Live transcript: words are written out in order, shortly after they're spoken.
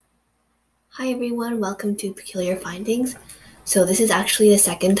Hi everyone, welcome to Peculiar Findings. So this is actually the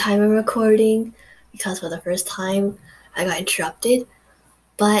second time I'm recording because for the first time I got interrupted,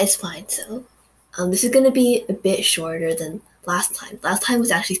 but it's fine. So this is going to be a bit shorter than last time. Last time was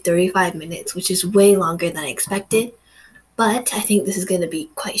actually 35 minutes, which is way longer than I expected, but I think this is going to be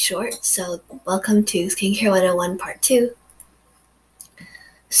quite short. So welcome to Skincare 101 Part 2.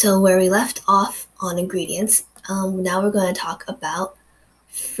 So where we left off on ingredients, now we're going to talk about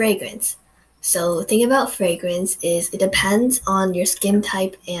fragrance. So the thing about fragrance is it depends on your skin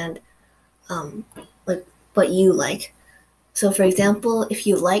type and like what you like. So for example, if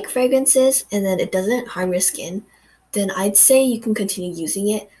you like fragrances and then it doesn't harm your skin, then I'd say you can continue using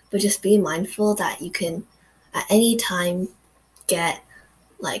it, but just be mindful that you can at any time get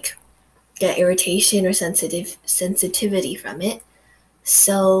like get irritation or sensitivity from it.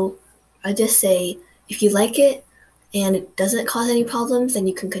 So I just say if you like it and it doesn't cause any problems, then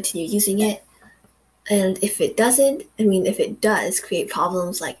you can continue using it. And if it doesn't, if it does create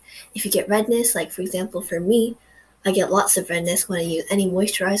problems, like if you get redness, like for example, for me, I get lots of redness when I use any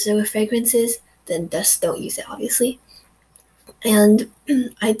moisturizer with fragrances, then just don't use it, obviously. And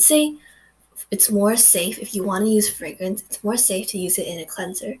I'd say it's more safe if you want to use fragrance, it's more safe to use it in a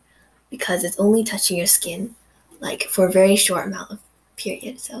cleanser because it's only touching your skin like for a very short amount of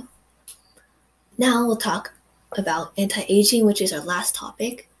period. So now we'll talk about anti-aging, which is our last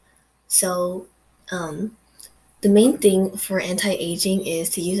topic. So um, the main thing for anti-aging is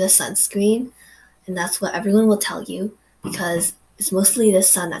to use a sunscreen, and that's what everyone will tell you because it's mostly the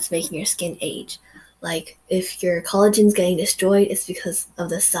sun that's making your skin age. Like if your collagen's getting destroyed, it's because of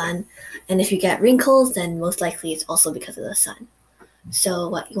the sun, and if you get wrinkles, then most likely it's also because of the sun. So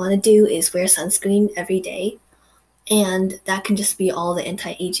what you want to do is wear sunscreen every day, and that can just be all the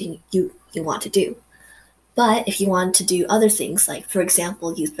anti-aging you want to do. But if you want to do other things, like for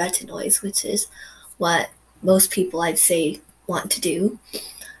example, use retinoids, which is what most people I'd say want to do,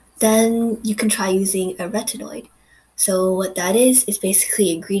 then you can try using a retinoid. So what that is basically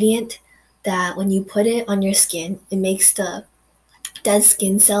an ingredient that when you put it on your skin, it makes the dead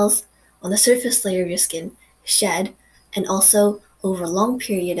skin cells on the surface layer of your skin shed, and also over a long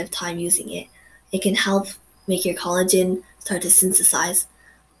period of time using it, it can help make your collagen start to synthesize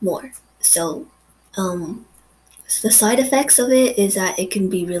more. So um, so the side effects of it is that it can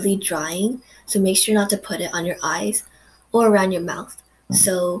be really drying, so make sure not to put it on your eyes or around your mouth.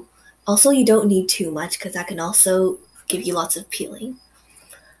 So also you don't need too much because that can also give you lots of peeling.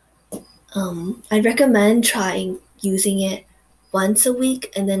 I'd recommend trying using it once a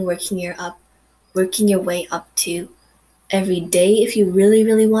week and then working your way up to every day if you really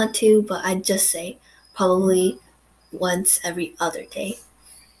really want to. But I'd just say probably once every other day.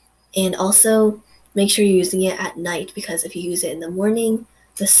 And also make sure you're using it at night because if you use it in the morning,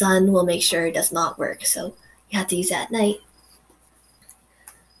 the sun will make sure it does not work. So you have to use it at night.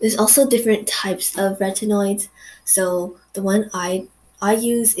 There's also different types of retinoids. So the one I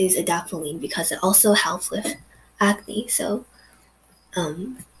use is adapalene because it also helps with acne. So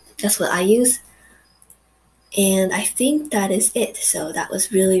um, that's what I use. And I think that is it. So that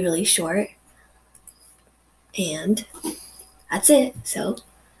was really, really short. And that's it. So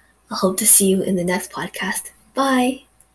I hope to see you in the next podcast. Bye.